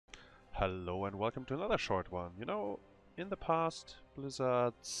Hello and welcome to another short one. You know, in the past,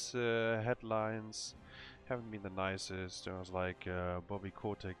 Blizzard's headlines haven't been the nicest. There was like Bobby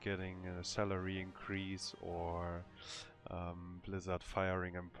Kotick getting a salary increase or Blizzard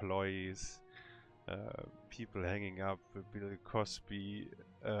firing employees, people hanging up Bill Cosby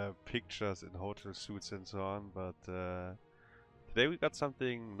pictures in hotel suits and so on. But today we got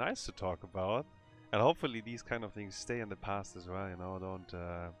something nice to talk about. And hopefully these kind of things stay in the past as well, you know,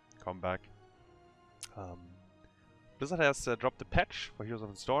 don't come back. Blizzard has dropped a patch for Heroes of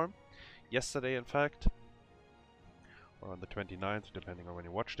the Storm yesterday, in fact, or on the 29th, depending on when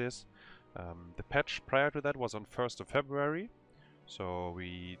you watch this. The patch prior to that was on 1st of February, so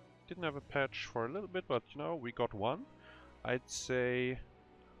we didn't have a patch for a little bit, but you know, we got one. I'd say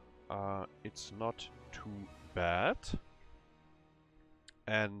it's not too bad.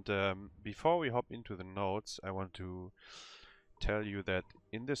 And before we hop into the notes, I want to tell you that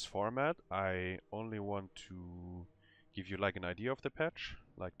in this format, I only want to give you like an idea of the patch,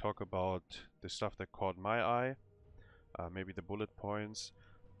 like talk about the stuff that caught my eye, maybe the bullet points,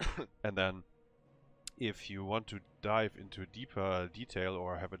 and then if you want to dive into deeper detail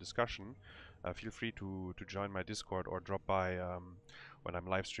or have a discussion, feel free to join my Discord or drop by when I'm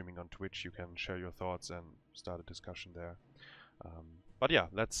live streaming on Twitch. You can share your thoughts and start a discussion there. But yeah,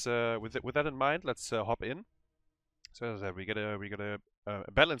 let's with that in mind, let's hop in. So as I said, we get a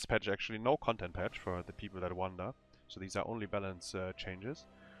balance patch, actually, no content patch for the people that wonder. So these are only balance changes.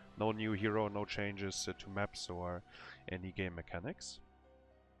 No new hero, no changes to maps or any game mechanics.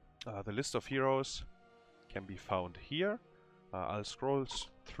 The list of heroes can be found here. I'll scroll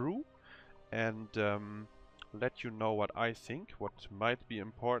through and let you know what I think, what might be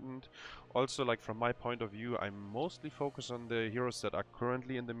important. Also, like from my point of view, I'm mostly focused on the heroes that are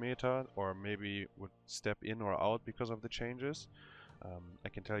currently in the meta or maybe would step in or out because of the changes. I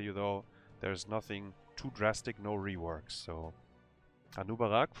can tell you though, there's nothing too drastic, no reworks. So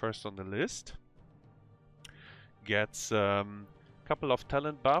Anubarak, first on the list, gets a couple of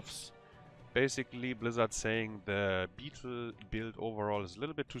talent buffs. Basically, Blizzard saying the Beetle build overall is a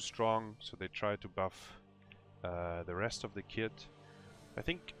little bit too strong, so they try to buff the rest of the kit. I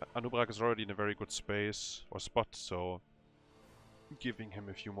think Anubarak is already in a very good space or spot, so giving him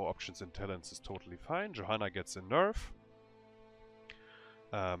a few more options and talents is totally fine. Johanna gets a nerf.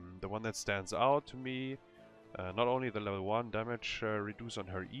 The one that stands out to me, not only the level 1 damage reduce on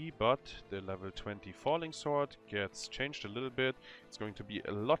her E, but the level 20 Falling Sword gets changed a little bit. It's going to be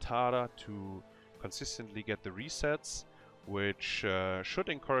a lot harder to consistently get the resets, which should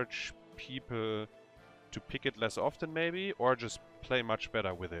encourage people to pick it less often maybe, or just play much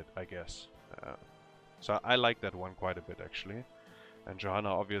better with it, I guess. So I like that one quite a bit, actually. And Johanna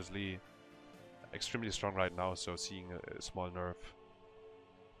obviously extremely strong right now, so seeing a small nerf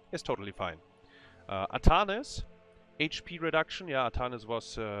is totally fine. Atanis, HP reduction. Yeah, Atanis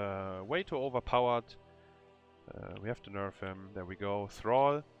was way too overpowered. We have to nerf him. There we go.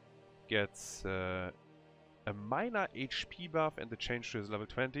 Thrall gets a minor HP buff and the change to his level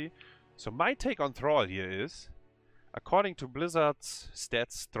 20. So my take on Thrall here is, according to Blizzard's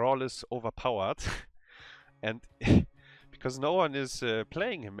stats, Thrall is overpowered. And because no one is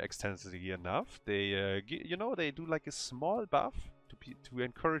playing him extensively enough, they you know, they do like a small buff to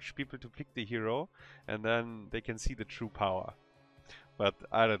encourage people to pick the hero, and then they can see the true power. But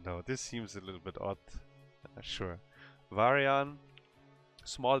I don't know, this seems a little bit odd. Sure. Varian,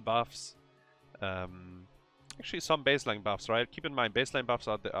 small buffs. Actually, some baseline buffs, right? Keep in mind, baseline buffs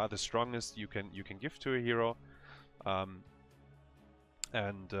are the strongest you can give to a hero.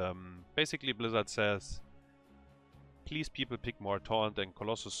 Basically, Blizzard says, please people pick more Taunt and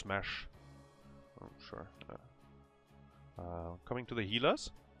Colossus Smash. Oh, sure. Coming to the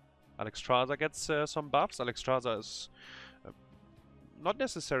healers, Alexstrasza gets some buffs. Alexstrasza is not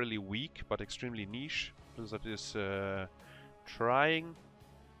necessarily weak, but extremely niche. Blizzard is trying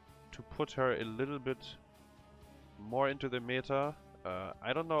to put her a little bit more into the meta.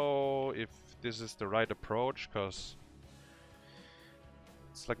 I don't know if this is the right approach, because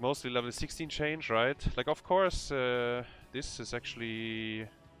it's like mostly level 16 change, right? Like, of course, this is actually,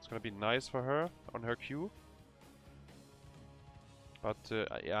 it's gonna be nice for her on her Q. But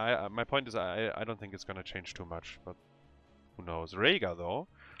yeah, my point is I don't think it's gonna change too much, but who knows. Rhaegar though,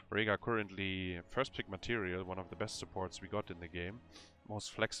 Rhaegar currently first pick material, one of the best supports we got in the game, most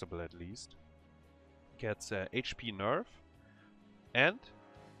flexible at least. Gets HP nerf, and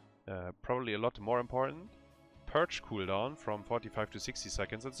probably a lot more important, Purge cooldown from 45 to 60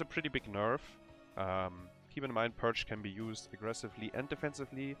 seconds. That's a pretty big nerf. Keep in mind, Purge can be used aggressively and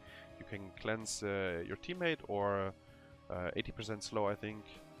defensively. You can cleanse your teammate or 80% slow, I think.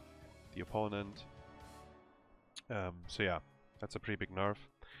 the opponent. So yeah, that's a pretty big nerf.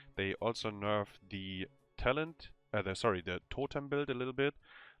 They also nerfed the talent, the totem build a little bit.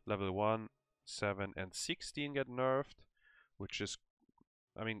 Level 1, 7, and 16 get nerfed, which is,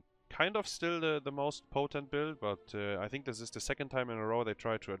 I mean, kind of still the most potent build, but I think this is the second time in a row they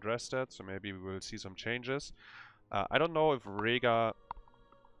try to address that, so maybe we will see some changes. I don't know if Rhaegar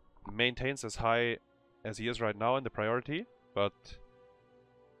maintains as high as he is right now in the priority, but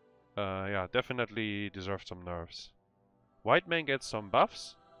yeah, definitely deserves some nerfs. White Mane gets some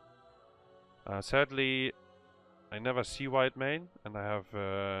buffs. Sadly, I never see White Mane, and I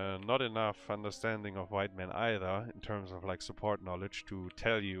have not enough understanding of White Mane either, in terms of like support knowledge, to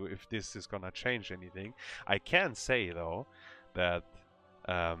tell you if this is gonna change anything. I can say though that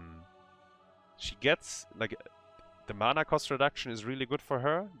she gets like the mana cost reduction is really good for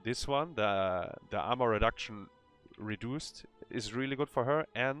her. This one, the armor reduction reduced, is really good for her,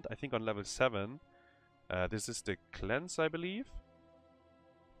 and I think on level 7, this is the cleanse, I believe,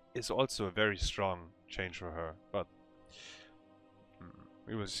 is also a very strong change for her, but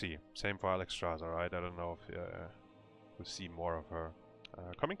we will see. Same for Alexstrasza, right? I don't know if we'll see more of her.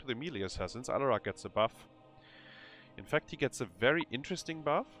 Coming to the melee assassins, Alarak gets a buff. In fact, he gets a very interesting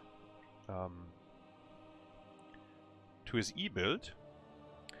buff to his E build.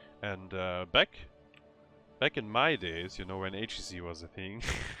 And back in my days, you know, when HEC was a thing,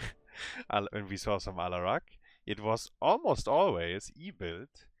 when we saw some Alarak, it was almost always E build.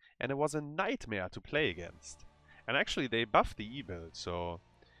 And it was a nightmare to play against. And actually they buffed the E-build, so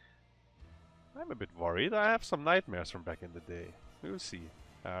I'm a bit worried. I have some nightmares from back in the day. We'll see.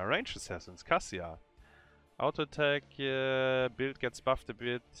 Range Assassins, Cassia. Auto attack build gets buffed a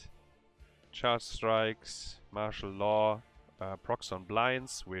bit. Charge strikes, martial law, procs on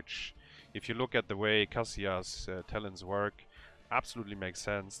blinds, which, if you look at the way Cassia's talents work, absolutely makes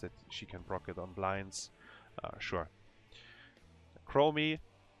sense that she can proc it on blinds. Sure. Chromie.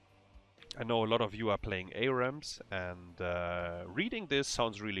 I know a lot of you are playing ARAMs, and reading this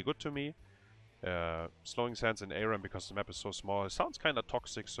sounds really good to me. Slowing Sands in ARAM, because the map is so small, it sounds kind of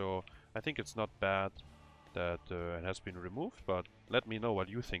toxic, so I think it's not bad that it has been removed, but let me know what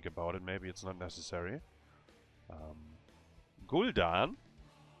you think about it. Maybe it's not necessary. Gul'dan,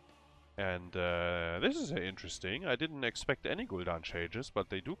 and this is interesting. I didn't expect any Gul'dan changes, but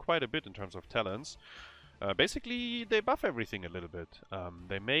they do quite a bit in terms of talents. Basically, they buff everything a little bit.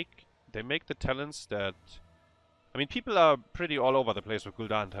 They make the talents that... I mean, people are pretty all over the place with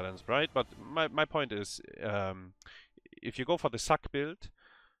Gul'dan talents, right? But my point is, if you go for the suck build,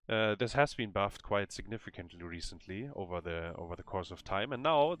 this has been buffed quite significantly recently over the course of time, and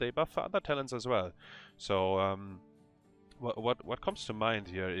now they buff other talents as well. So what comes to mind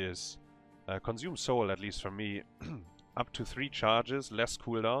here is Consume Soul, at least for me, up to 3 charges, less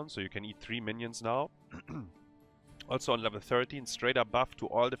cooldown, so you can eat 3 minions now. Also on level 13, straight up buff to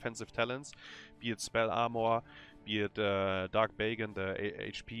all defensive talents, be it Spell Armor, be it Dark Bagon, the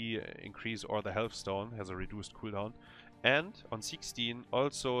HP increase, or the Health Stone, has a reduced cooldown. And on 16,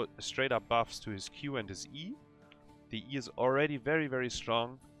 also straight up buffs to his Q and his E. The E is already very, very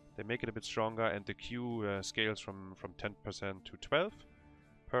strong. They make it a bit stronger, and the Q scales from 10% to 12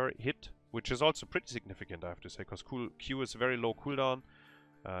 per hit, which is also pretty significant, I have to say, because Q is very low cooldown.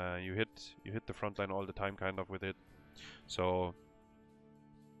 You hit the front line all the time, kind of, with it. So,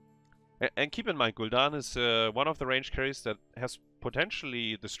 and keep in mind, Gul'dan is one of the range carries that has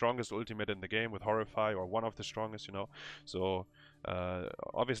potentially the strongest ultimate in the game with Horrify, or one of the strongest, you know. So,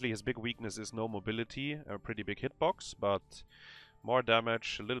 obviously his big weakness is no mobility, a pretty big hitbox, but more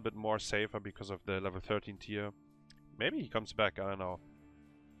damage, a little bit more safer because of the level 13 tier. Maybe he comes back, I don't know.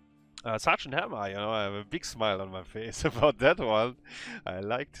 Sergeant Hammer, you know, I have a big smile on my face about that one. I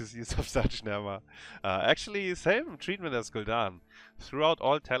like to see some Sergeant Hammer. Actually, same treatment as Gul'dan. Throughout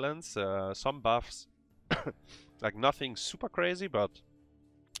all talents, some buffs, like nothing super crazy, but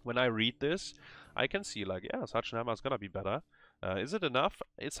when I read this, I can see like, yeah, Sergeant Hammer is gonna be better. Is it enough?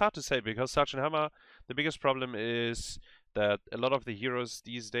 It's hard to say, because Sergeant Hammer, the biggest problem is that a lot of the heroes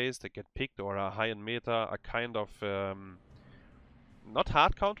these days that get picked or are high in meta are kind of... not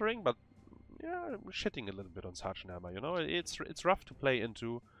hard countering, but yeah, shitting a little bit on Sergeant Hammer, you know? It's rough to play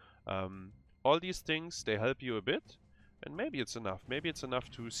into. All these things, they help you a bit, and maybe it's enough. Maybe it's enough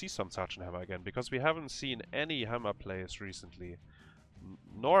to see some Sergeant Hammer again, because we haven't seen any Hammer plays recently.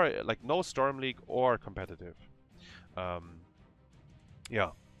 Nor, like, no Storm League or competitive.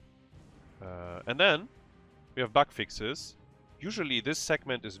 Yeah. And then, we have bug fixes. Usually this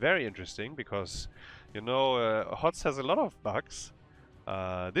segment is very interesting, because, you know, HOTS has a lot of bugs.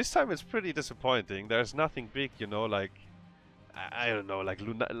 This time it's pretty disappointing. There's nothing big, you know, like I don't know, like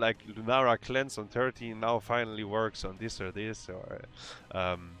Lunara cleanse on 13 now finally works on this or this, or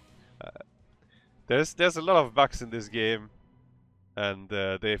um, uh, there's a lot of bugs in this game, and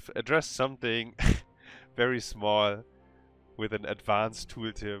they've addressed something very small with an advanced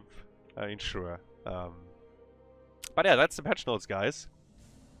tooltip. I mean, sure. But yeah, that's the patch notes, guys.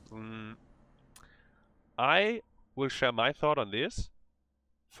 Mm, I will share my thought on this.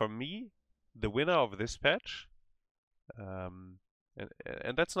 For me, the winner of this patch, um,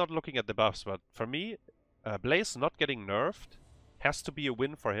 and that's not looking at the buffs, but for me, Blaze not getting nerfed has to be a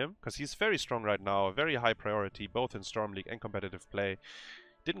win for him, because he's very strong right now, a very high priority, both in Storm League and competitive play.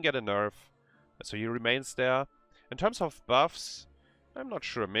 Didn't get a nerf, so he remains there. In terms of buffs, I'm not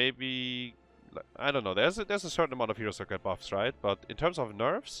sure. Maybe, I don't know. There's a certain amount of heroes that get buffs, right? But in terms of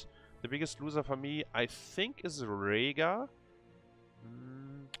nerfs, the biggest loser for me, I think, is Rhaegar.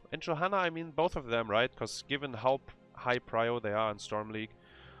 And Johanna, I mean, both of them, right? Because given how high prio they are in Storm League,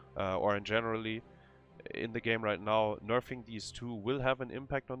 or in generally in the game right now, nerfing these two will have an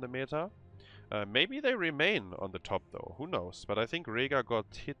impact on the meta. Maybe they remain on the top though, who knows? But I think Rhaegar got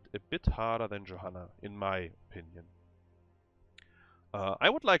hit a bit harder than Johanna, in my opinion. I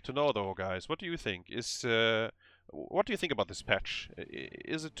would like to know though, guys, what do you think? What do you think about this patch?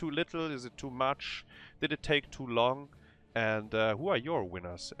 Is it too little? Is it too much? Did it take too long? And who are your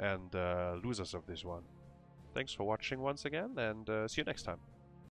winners and losers of this one? Thanks for watching once again, and see you next time.